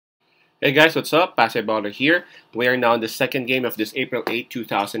Hey guys, what's up? Baller here. We are now in the second game of this April 8,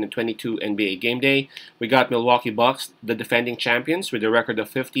 2022 NBA Game Day. We got Milwaukee Bucks, the defending champions, with a record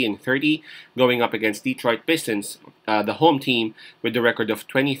of 50 and 30, going up against Detroit Pistons, the home team, with the record of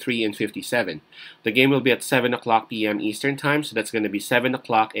 23 and 57. The game will be at 7 o'clock p.m. Eastern Time, so that's going to be 7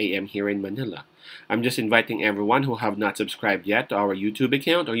 o'clock a.m. here in Manila. I'm just inviting everyone who have not subscribed yet to our YouTube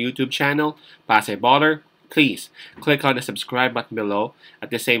account or YouTube channel, Baller. Please click on the subscribe button below. At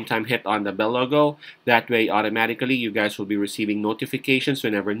the same time, hit on the bell logo. That way, automatically, you guys will be receiving notifications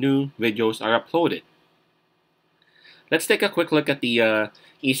whenever new videos are uploaded. Let's take a quick look at the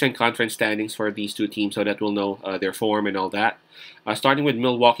Eastern Conference standings for these two teams so that we'll know their form and all that. Starting with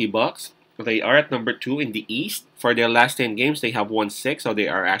Milwaukee Bucks. They are at number 2 in the East. For their last 10 games, they have won 6, so they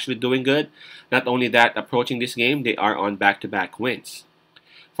are actually doing good. Not only that, approaching this game, they are on back-to-back wins.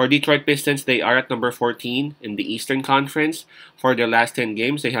 For Detroit Pistons, they are at number 14 in the Eastern Conference. For their last 10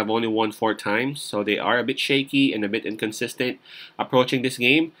 games, they have only won 4 times, so they are a bit shaky and a bit inconsistent. Approaching this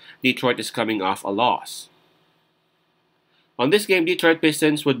game, Detroit is coming off a loss. On this game, Detroit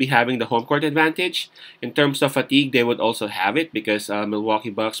Pistons would be having the home court advantage. In terms of fatigue, they would also have it because Milwaukee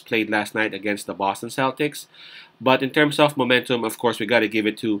Bucks played last night against the Boston Celtics. But in terms of momentum, of course, we got to give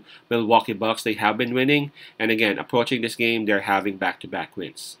it to Milwaukee Bucks. They have been winning. And again, approaching this game, they're having back-to-back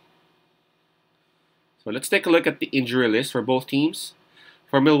wins. So let's take a look at the injury list for both teams.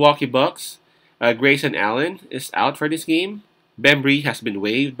 For Milwaukee Bucks, Grayson Allen is out for this game. Bembry has been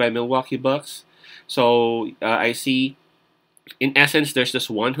waived by Milwaukee Bucks. So I see, in essence, there's just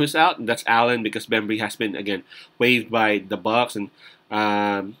one who's out, and that's Allen, because Bembry has been, again, waived by the Bucks, and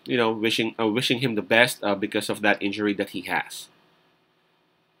wishing him the best because of that injury that he has.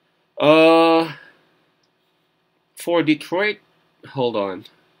 For Detroit, hold on.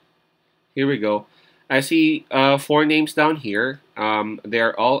 Here we go. I see 4 names down here.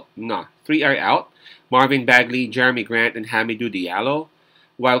 They're all, 3 are out. Marvin Bagley, Jeremy Grant, and Hamidou Diallo,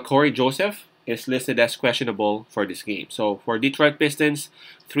 while Corey Joseph is listed as questionable for this game. So for Detroit Pistons,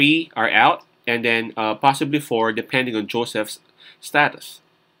 3 are out, and then possibly 4 depending on Joseph's status.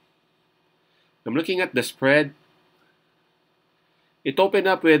 I'm looking at the spread. It opened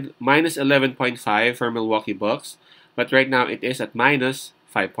up with minus 11.5 for Milwaukee Bucks, but right now it is at minus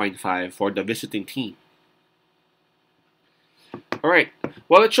 5.5 for the visiting team. Alright,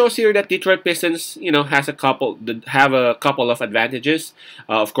 well, it shows here that Detroit Pistons, have a couple of advantages.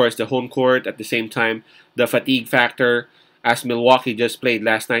 Of course, the home court, at the same time, the fatigue factor, as Milwaukee just played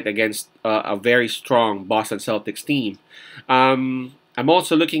last night against a very strong Boston Celtics team. I'm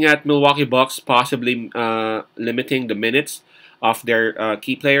also looking at Milwaukee Bucks possibly limiting the minutes of their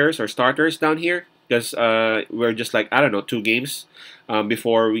key players or starters down here, because we're just like, 2 games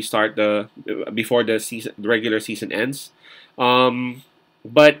before the season, the regular season ends.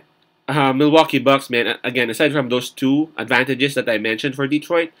 But Milwaukee Bucks, man, again, aside from those 2 advantages that I mentioned for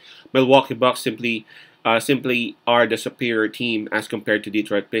Detroit, Milwaukee Bucks simply are the superior team as compared to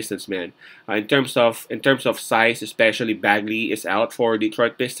Detroit Pistons, man. In terms of size, especially Bagley is out for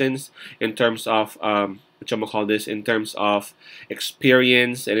Detroit Pistons. In terms of in terms of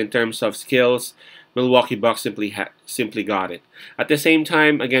experience and in terms of skills, Milwaukee Bucks simply got it. At the same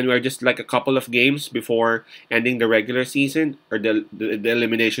time, again, we're just like a couple of games before ending the regular season, or the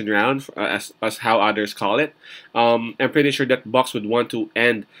elimination round, as how others call it. I'm pretty sure that Bucks would want to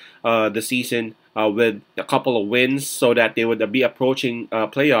end the season with a couple of wins, so that they would be approaching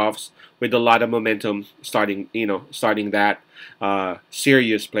playoffs with a lot of momentum, starting that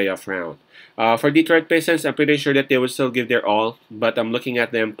serious playoff round. For Detroit Pistons, I'm pretty sure that they would still give their all, but I'm looking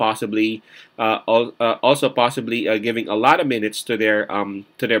at them possibly giving a lot of minutes to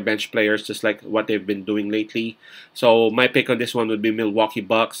their bench players, just like what they've been doing lately. So my pick on this one would be Milwaukee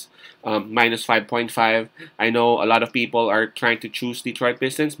Bucks, minus 5.5. I know a lot of people are trying to choose Detroit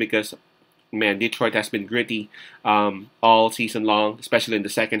Pistons because, man, Detroit has been gritty all season long, especially in the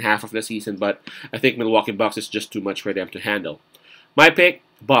second half of the season, but I think Milwaukee Bucks is just too much for them to handle. My pick,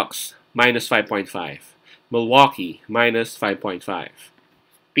 Bucks, minus 5.5. Milwaukee, minus 5.5.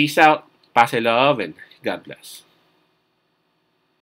 Peace out, pass love, and God bless.